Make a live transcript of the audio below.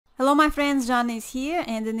Hello my friends, Jana is here,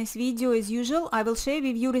 and in this video as usual I will share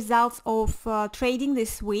with you results of trading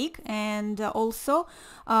this week, and also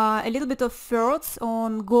a little bit of thoughts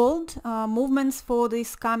on gold movements for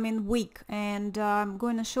this coming week. And I'm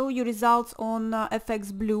going to show you results on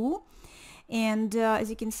FX Blue. And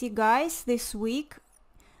as you can see guys, this week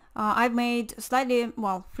I've made slightly,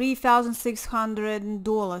 well,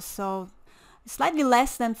 $3,600, so slightly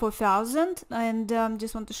less than 4,000. And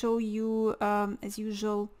just want to show you as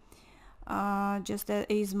usual, just that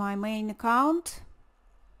is my main account.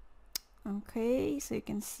 Okay, so you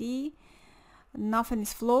can see nothing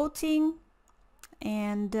is floating,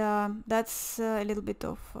 and that's a little bit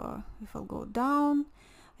of if I'll go down,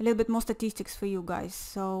 a little bit more statistics for you guys.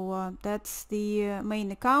 So that's the main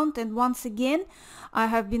account, and once again I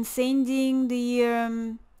have been sending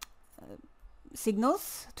the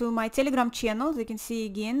signals to my Telegram channel. As you can see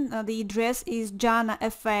again, the address is Jana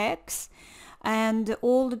FX, and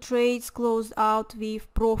all the trades closed out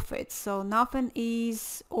with profits, so nothing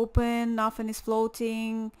is open, nothing is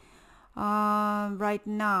floating right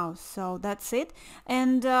now. So that's it.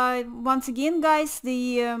 And once again guys,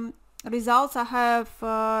 the results I have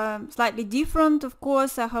slightly different. Of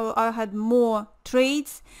course I had more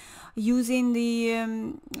trades using the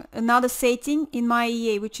another setting in my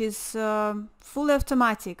EA, which is fully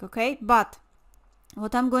automatic. Okay, but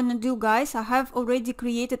what I'm going to do guys, I have already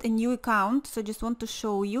created a new account, so just want to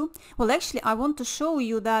show you. Well, actually I want to show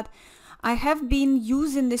you that I have been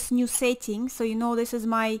using this new setting. So you know, this is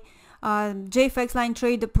my JFX Line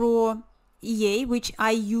Trader Pro EA, which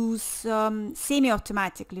I use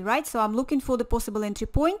semi-automatically, right? So I'm looking for the possible entry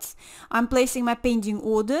points, I'm placing my pending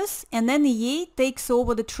orders, and then EA takes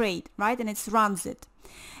over the trade, right, and it runs it.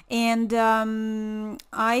 And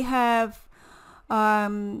I have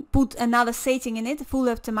put another setting in it, full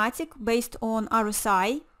automatic, based on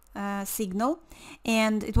RSI signal,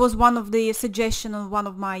 and it was one of the suggestions of one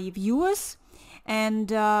of my viewers.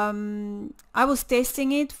 And I was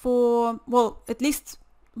testing it for, well, at least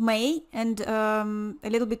May and a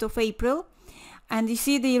little bit of April, and you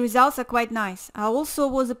see the results are quite nice. I also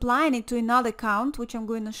was applying it to another account, which I'm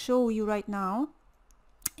going to show you right now.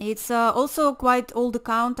 It's also quite old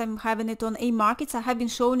account. I'm having it on A Markets. I have been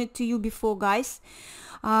showing it to you before guys,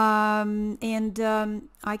 and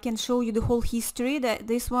I can show you the whole history. That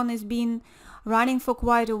this one has been running for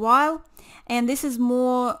quite a while, and this is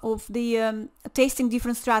more of the testing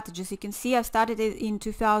different strategies. You can see I started it in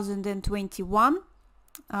 2021.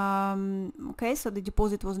 Okay, so the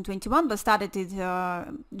deposit was in 21, but started it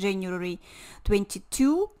January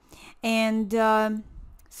 22, and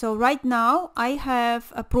so right now I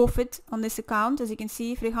have a profit on this account, as you can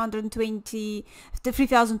see,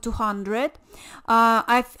 3,200.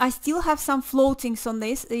 I still have some floatings on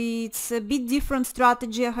this. It's a bit different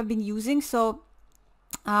strategy I have been using. So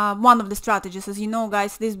one of the strategies, as you know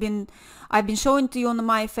guys, I've been showing to you on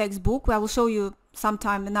my FX book. I will show you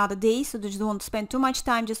sometime another day, so just don't spend too much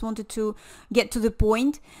time, just wanted to get to the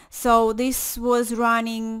point. So this was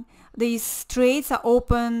running, these trades are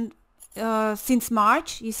open since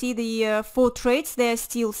March. You see the 4 trades, they're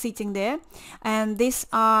still sitting there, and these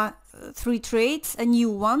are 3 trades,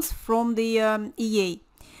 new ones from the EA,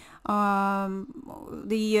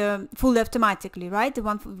 the full automatically, right, the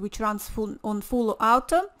one which runs full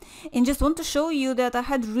auto. And just want to show you that I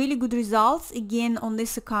had really good results again on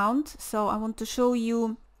this account. So I want to show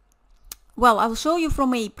you, well, I'll show you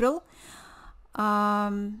from April,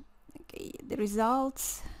 okay, the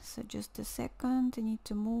results. So just a second, I need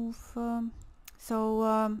to move. So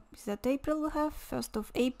is that April? We have 1st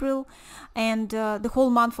of April, and the whole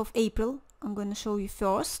month of April I'm going to show you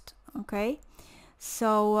first. Okay,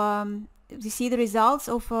 so you see the results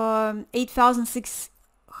of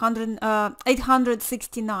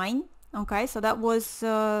 869. Okay, so that was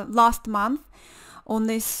last month on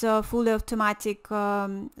this fully automatic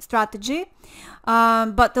strategy,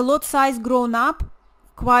 but the lot size grown up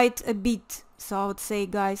quite a bit. So I would say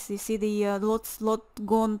guys, you see the lot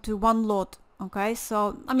gone to 1 lot. Okay,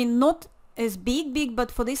 so I mean not as big,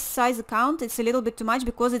 but for this size account it's a little bit too much,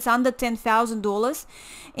 because it's under $10,000,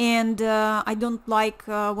 and I don't like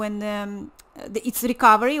when it's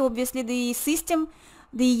recovery. Obviously the system,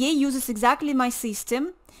 the EA uses exactly my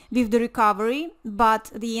system with the recovery,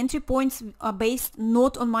 but the entry points are based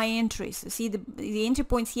not on my entries. See the entry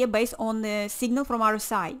points here based on the signal from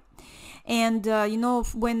RSI. And you know,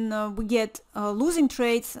 when we get losing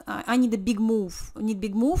trades, I need a big move. I need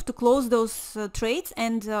big move to close those trades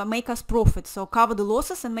and make us profit. So cover the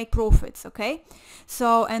losses and make profits. Okay.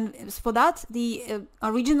 So, and for that, the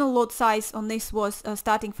original lot size on this was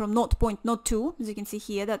starting from 0.02, as you can see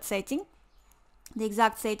here, that setting, the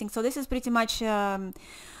exact setting. So this is pretty much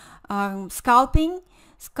scalping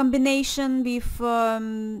combination with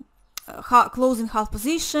closing half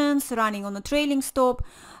positions, running on a trailing stop.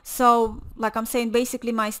 So like I'm saying,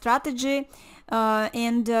 basically my strategy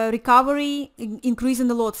and recovery, increasing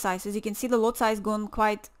the lot size. As you can see, the lot size gone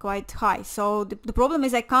quite high. So the problem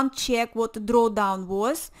is I can't check what the drawdown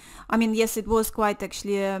was. I mean, yes, it was quite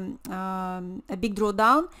actually a big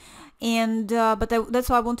drawdown, and that's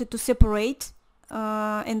why I wanted to separate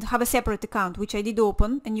and have a separate account, which I did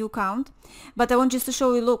open a new account. But I want just to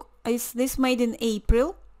show you, look, is this made in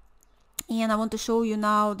April, and I want to show you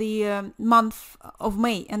now the month of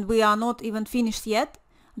May, and we are not even finished yet.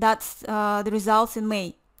 That's the results in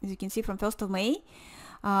May. As you can see, from 1st of May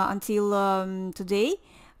until today,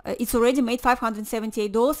 it's already made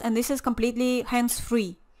 $578, and this is completely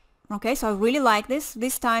hands-free. Okay, so I really like this.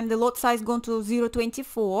 This time the lot size gone to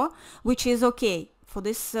 0.24, which is okay for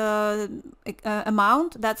this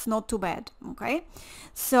amount. That's not too bad. Okay,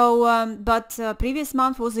 so but previous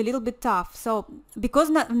month was a little bit tough. So because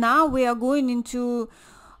now we are going into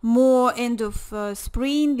more end of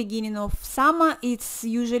spring, beginning of summer, it's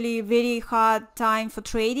usually very hard time for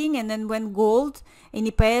trading, and then when gold and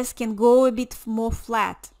EPS can go a bit more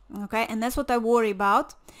flat. Okay, and that's what I worry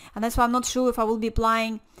about, and that's why I'm not sure if I will be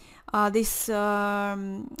applying this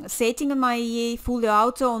setting on my EA fully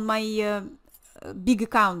auto on my big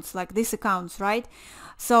accounts, like these accounts, right?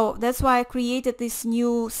 So that's why I created this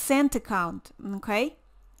new cent account. Okay,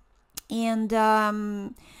 and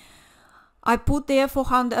I put there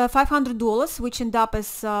 $500, which end up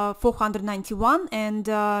as 491, and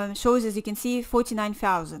shows, as you can see,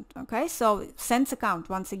 49,000. Okay, so cents account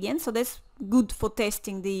once again. So that's good for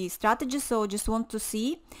testing the strategy. So just want to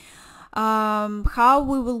see how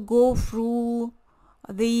we will go through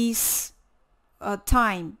this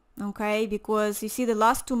time. Okay, because you see the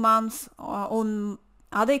last 2 months on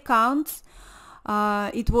other accounts,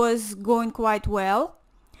 it was going quite well.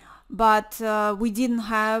 But we didn't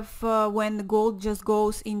have when the gold just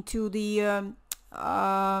goes into the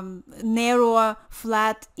narrower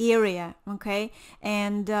flat area. Okay,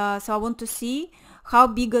 and so I want to see how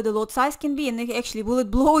bigger the lot size can be, and actually will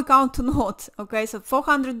it blow account or not. Okay, so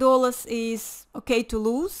 $400 is okay to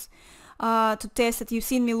lose, to test it. You've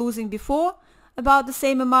seen me losing before about the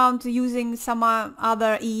same amount using some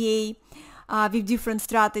other EA with different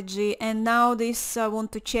strategy, and now this I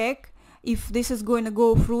want to check if this is going to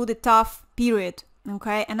go through the tough period.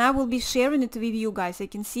 Okay, and I will be sharing it with you guys. You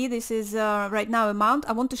can see this is right now amount.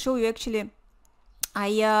 I want to show you, actually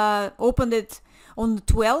I opened it on the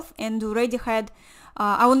 12th and already had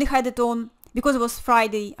I only had it on because it was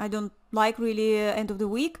Friday. I don't like really end of the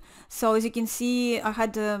week. So as you can see, I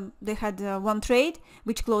had they had one trade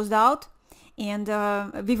which closed out, and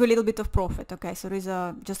with a little bit of profit. Okay, so there is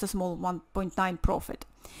just a small 1.9 profit,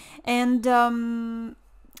 and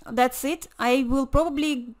that's it. I will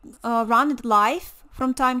probably run it live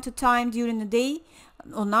from time to time during the day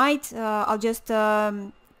or night. I'll just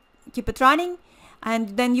keep it running,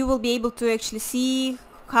 and then you will be able to actually see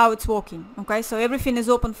how it's working. Okay, so everything is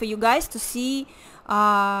open for you guys to see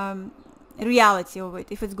reality of it,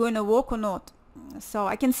 if it's going to work or not. So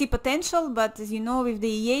I can see potential, but as you know, with the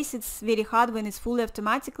EAs it's very hard when it's fully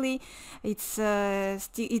automatically. It's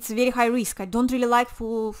very high risk. I don't really like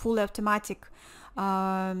fully automatic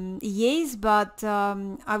EAs, but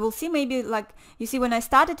I will see. Maybe, like you see, when I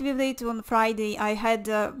started with it on Friday, I had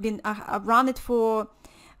I've run it for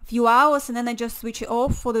a few hours, and then I just switch it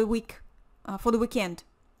off for the week, for the weekend.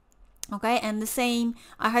 Okay, and the same,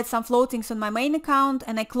 I had some floatings on my main account,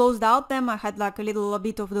 and I closed out them. I had like a little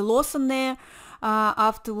bit of the loss on there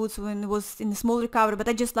afterwards when it was in a small recovery, but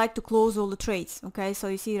I just like to close all the trades. Okay, so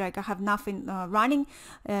you see, like I have nothing running,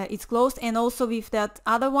 it's closed. And also with that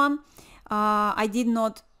other one, I did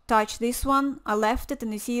not touch this one. I left it,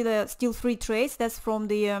 and you see the still 3 trades. That's from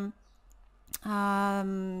the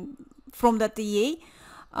from that EA.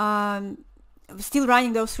 Still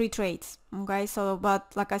running those 3 trades. Okay, so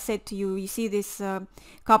but like I said to you, you see this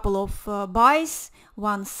couple of buys,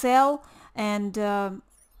 1 sell, and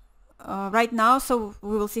right now, so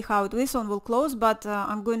we will see how this one will close, but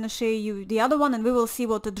I'm going to show you the other one, and we will see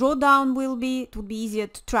what the drawdown will be. It will be easier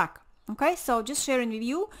to track. Okay, so just sharing with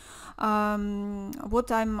you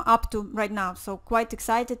what I'm up to right now. So quite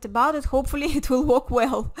excited about it. Hopefully it will work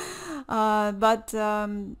well, but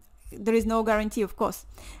there is no guarantee, of course.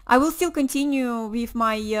 I will still continue with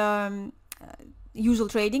my usual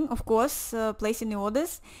trading, of course, placing the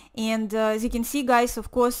orders, and as you can see, guys,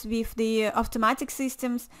 of course, with the automatic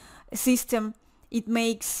system, it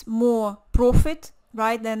makes more profit,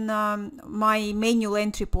 right, than my manual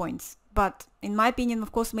entry points. but in my opinion,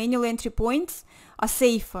 of course, manual entry points are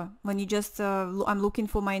safer when you just I'm looking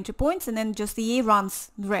for my entry points, and then just the EA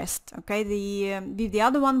runs the rest. Okay, with the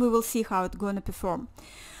other one we will see how it's going to perform.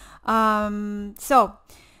 So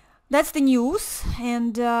that's the news,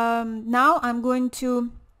 and now I'm going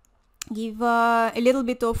to give a little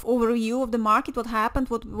bit of overview of the market, what happened,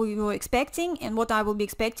 what we were expecting, and what I will be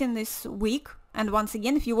expecting this week. And once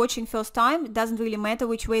again, if you're watching first time, it doesn't really matter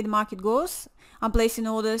which way the market goes. I'm placing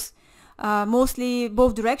orders mostly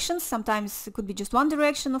both directions. Sometimes it could be just one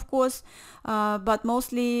direction, of course, but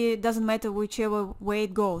mostly it doesn't matter whichever way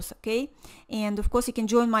it goes. Okay, and of course you can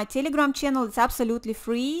join my Telegram channel. It's absolutely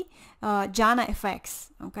free, Jana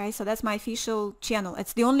FX. Okay, so that's my official channel.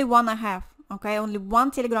 It's the only one I have. Okay, only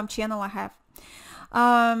one Telegram channel I have.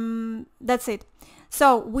 That's it.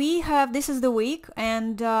 So we have, this is the week,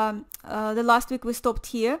 and the last week we stopped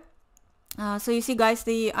here. So you see, guys,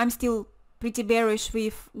 I'm still pretty bearish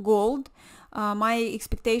with gold. My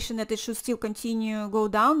expectation that it should still continue go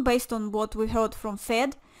down based on what we heard from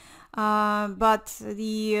Fed. But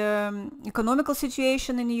the economical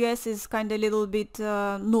situation in the US is kind of a little bit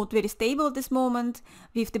not very stable at this moment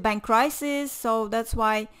with the bank crisis, so that's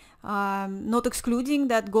why not excluding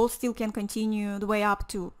that gold still can continue the way up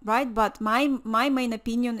too, right? But my main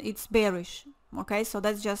opinion, it's bearish. Okay, so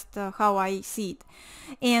that's just how I see it.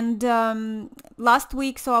 And last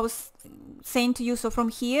week, so I was saying to you, so from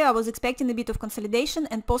here I was expecting a bit of consolidation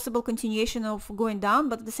and possible continuation of going down,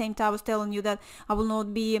 but at the same time I was telling you that I will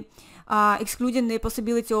not be excluding the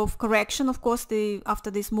possibility of correction. Of course,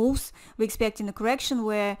 after these moves we're expecting a correction,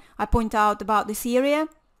 where I point out about this area,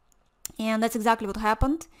 and that's exactly what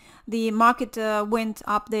happened. The market went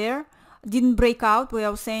up there, didn't break out, where I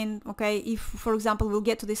was saying, okay, if for example we'll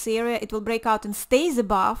get to this area, it will break out and stays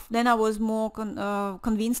above, then I was more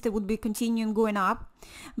convinced it would be continuing going up,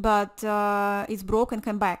 but it's broke and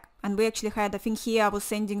came back, and we actually had, I think here I was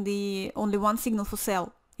sending the only one signal for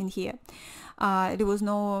sell in here. There was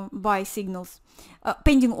no buy signals.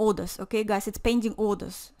 Pending orders, okay guys, it's pending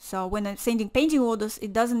orders. So when I'm sending pending orders,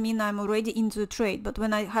 it doesn't mean I'm already into the trade, but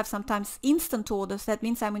when I have sometimes instant orders, that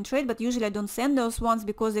means I'm in trade, but usually I don't send those ones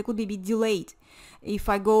because they could be a bit delayed. If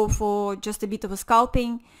I go for just a bit of a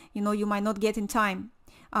scalping, you know, you might not get in time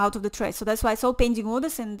out of the trade. So that's why I saw pending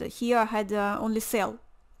orders, and here I had only selling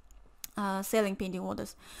pending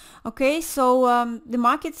orders. Okay, so the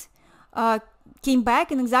markets came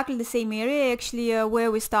back in exactly the same area, actually, where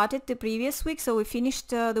we started the previous week. So we finished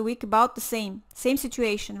the week about the same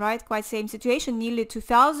situation, right? Quite same situation, nearly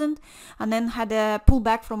 2000, and then had a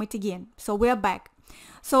pullback from it again. So we're back.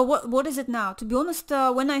 So what is it now? To be honest,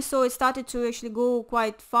 when I saw it started to actually go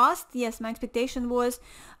quite fast, yes, my expectation was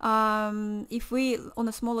if we on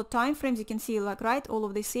a smaller time frames, you can see, like, right, all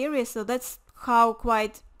of this area. So that's how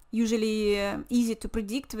quite usually easy to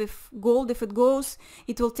predict with gold. If it goes,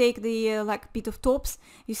 it will take the like bit of tops.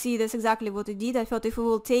 You see, that's exactly what it did. I thought if we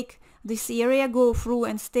will take this area, go through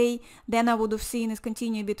and stay, then I would have seen it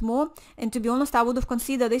continue a bit more, and to be honest, I would have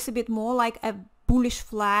considered this a bit more like a bullish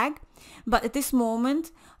flag. But at this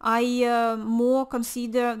moment I more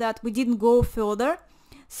consider that we didn't go further,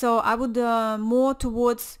 so I would more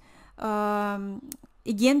towards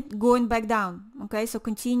again going back down. Okay, so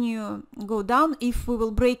continue go down. If we will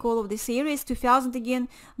break all of these areas, 2000 again,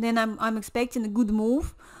 then I'm expecting a good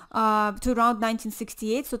move to around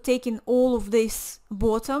 1968, so taking all of these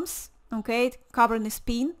bottoms, okay, covering the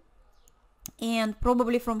spin, and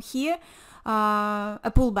probably from here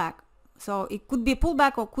a pullback. So it could be a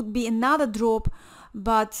pullback or could be another drop,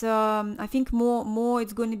 but I think more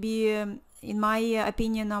it's going to be in my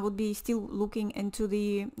opinion, I would be still looking into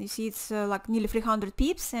the, you see, it's like nearly 300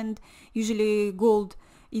 pips, and usually gold,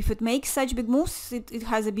 if it makes such big moves, it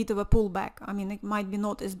has a bit of a pullback. I mean, it might be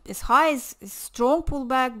not as high as a strong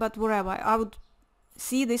pullback, but whatever. I would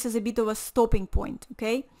see this as a bit of a stopping point,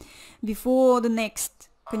 okay, before the next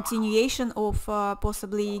continuation of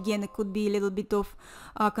possibly, again, it could be a little bit of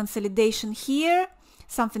consolidation here,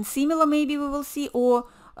 something similar maybe we will see, or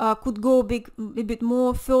could go a bit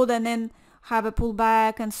more further and then have a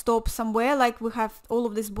pullback and stop somewhere, like we have all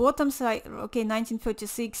of these bottoms, like, okay,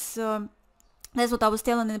 1936, that's what I was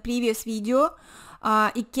telling in the previous video.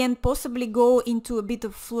 It can possibly go into a bit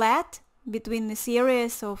of flat between these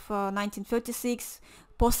areas of 1936,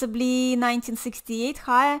 possibly 1968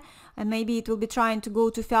 higher, and maybe it will be trying to go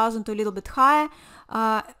 2000 to a little bit higher,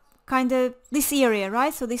 kind of this area,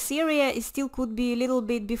 right? So this area is still could be a little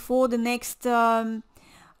bit before the next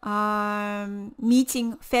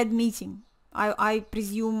meeting, Fed meeting. I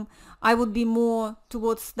presume I would be more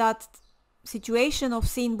towards that situation of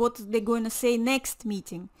seeing what they're going to say next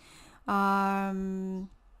meeting,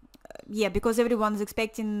 yeah, because everyone is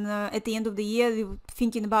expecting at the end of the year, they were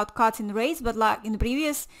thinking about cutting rates, but like in the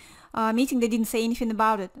previous meeting, they didn't say anything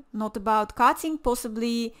about it, not about cutting.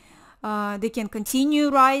 Possibly they can continue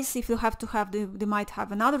rise if they have to have, they might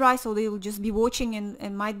have another rise, or they will just be watching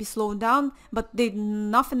and might be slowed down, but they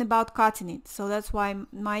nothing about cutting it. So that's why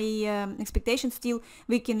my expectation still,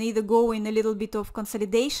 we can either go in a little bit of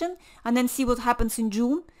consolidation and then see what happens in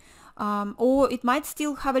June, or it might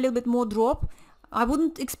still have a little bit more drop. I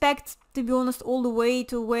wouldn't expect, to be honest, all the way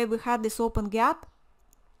to where we had this open gap,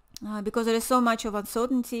 because there is so much of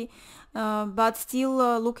uncertainty, but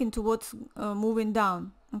still looking towards moving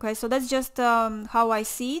down. Okay, so that's just how I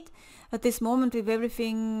see it at this moment, with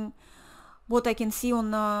everything what I can see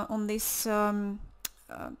on this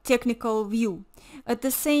technical view. At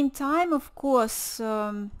the same time, of course,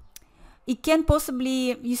 it can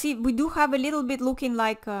possibly, you see, we do have a little bit looking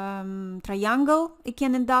like triangle. It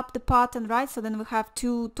can end up the pattern, right? So then we have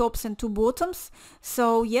two tops and two bottoms.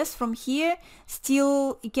 So yes, from here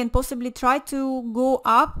still it can possibly try to go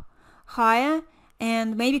up higher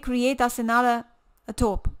and maybe create us another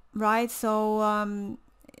top, right? So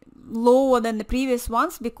lower than the previous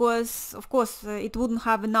ones, because of course it wouldn't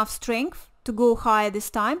have enough strength to go higher this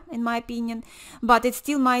time, in my opinion, but it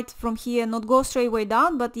still might from here not go straight way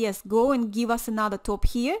down, but yes, go and give us another top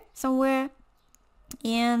here somewhere,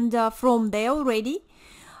 and from there already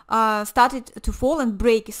started to fall and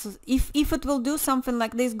break. So if it will do something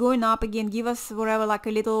like this, going up again, give us wherever like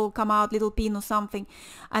a little come out little pin or something,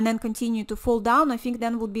 and then continue to fall down, I think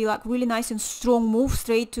then would be like really nice and strong move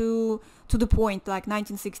straight to the point, like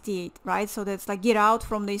 1968, right? So that's like get out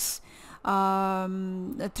from this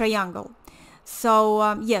triangle.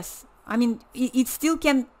 So yes, I mean it still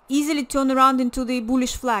can easily turn around into the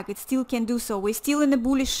bullish flag. It still can do so. We're still in a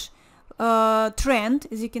bullish trend,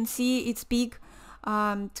 as you can see. It's big.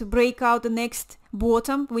 To break out the next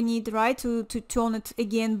bottom, we need, right, to turn it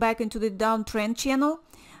again back into the downtrend channel,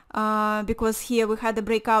 because here we had the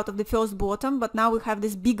breakout of the first bottom, but now we have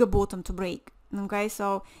this bigger bottom to break. Okay,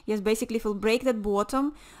 so yes, basically if we'll break that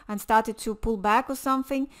bottom and started to pull back or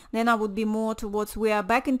something, then I would be more towards, we are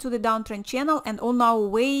back into the downtrend channel and on our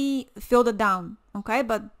way further down. Okay,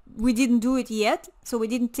 but we didn't do it yet, so we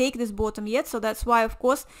didn't take this bottom yet, so that's why of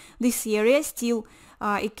course this area still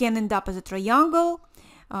it can end up as a triangle.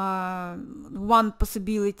 One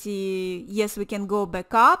possibility, yes, we can go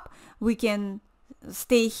back up, we can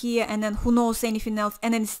stay here, and then who knows anything else,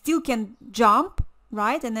 and then still can jump,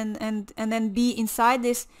 right, and then be inside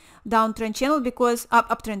this downtrend channel, because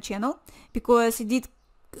uptrend channel, because it did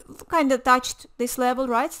kind of touched this level,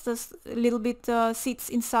 right? So a little bit sits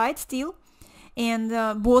inside still, and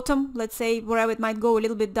bottom, let's say wherever it might go a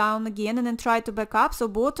little bit down again and then try to back up, so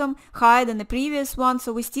bottom higher than the previous one.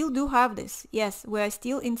 So we still do have this, yes, we are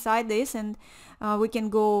still inside this, and we can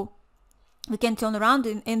go, we can turn around,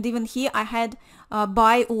 and even here I had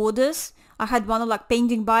buy orders. I had one of like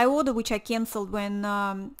pending buy order which I cancelled when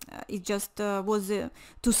it just was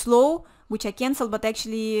too slow, which I cancelled, but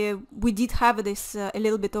actually we did have this a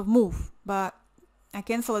little bit of move, but I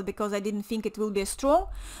cancelled it because I didn't think it will be as strong.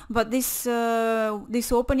 But this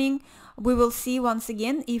this opening, we will see once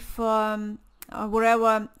again if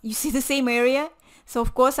wherever you see the same area. So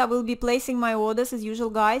of course I will be placing my orders as usual,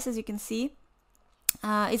 guys, as you can see.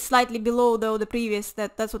 It's slightly below though the previous,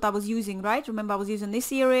 that's what I was using, right? Remember I was using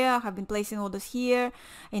this area, I have been placing orders here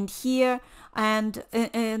and here, and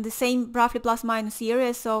the same roughly plus minus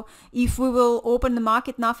area. So if we will open the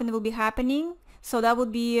market, nothing will be happening. So that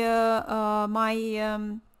would be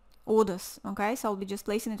my orders. Okay, so I'll be just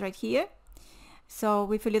placing it right here. So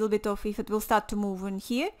with a little bit of, if it will start to move in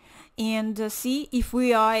here, and see if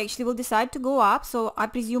we are actually will decide to go up. So I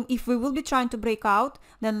presume if we will be trying to break out,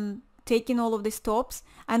 then taking all of these tops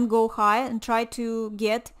and go high and try to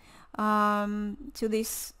get to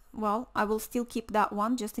this. Well, I will still keep that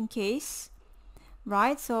one just in case,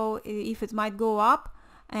 right? So if it might go up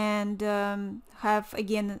and have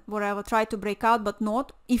again whatever, try to break out but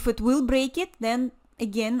not, if it will break it, then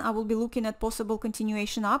again I will be looking at possible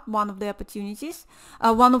continuation up, one of the opportunities,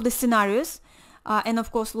 one of the scenarios, and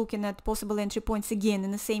of course looking at possible entry points again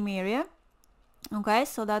in the same area. Okay,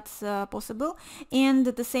 so that's possible, and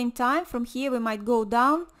at the same time from here we might go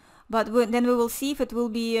down, but then we will see if it will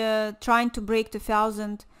be trying to break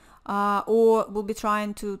 2000 or will be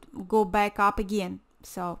trying to go back up again.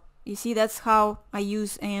 So you see, that's how I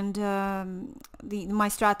use and my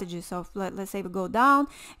strategies of, let's say we go down,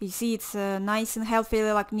 you see it's nice and healthy,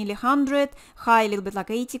 like nearly 100, high a little bit like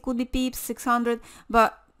 80 could be pips, 600,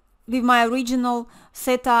 but with my original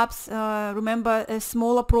setups, remember a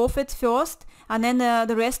smaller profit first, and then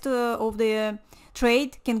the rest of the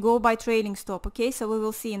trade can go by trailing stop. Okay, so we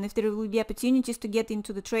will see, and if there will be opportunities to get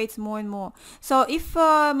into the trades more and more. So if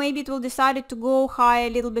maybe it will decide to go high a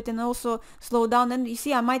little bit and also slow down, then you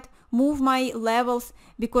see I might move my levels,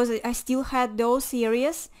 because I still had those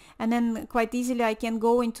areas, and then quite easily I can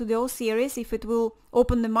go into those areas if it will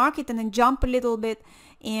open the market and then jump a little bit,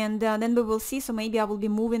 and then we will see. So maybe I will be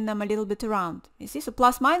moving them a little bit around, you see, so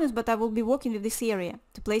plus minus, but I will be working with this area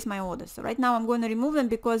to place my orders. So right now I'm going to remove them,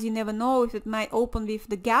 because you never know if it might open with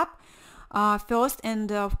the gap first,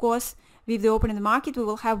 and of course with the open in the market we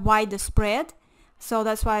will have wider spread. So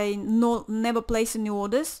that's why I never place any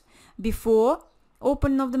orders before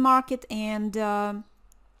open of the market, and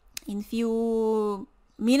in few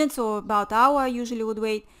minutes or about hour I usually would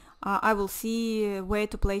wait, I will see where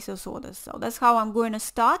to place those orders. So that's how I'm going to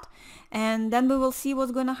start, and then we will see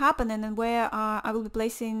what's going to happen, and then where I will be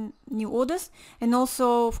placing new orders. And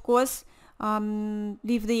also of course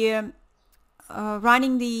with the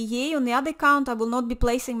running the EA on the other account, I will not be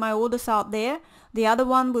placing my orders out there. The other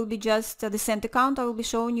one will be just the cent account I will be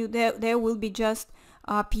showing you. There will be just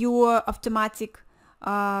pure automatic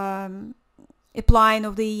applying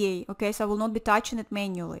of the EA. Okay, so I will not be touching it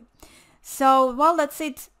manually. So well, that's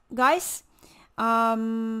it guys,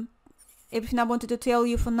 everything I wanted to tell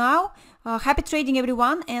you for now. Happy trading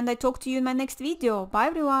everyone, and I talk to you in my next video. Bye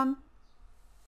everyone.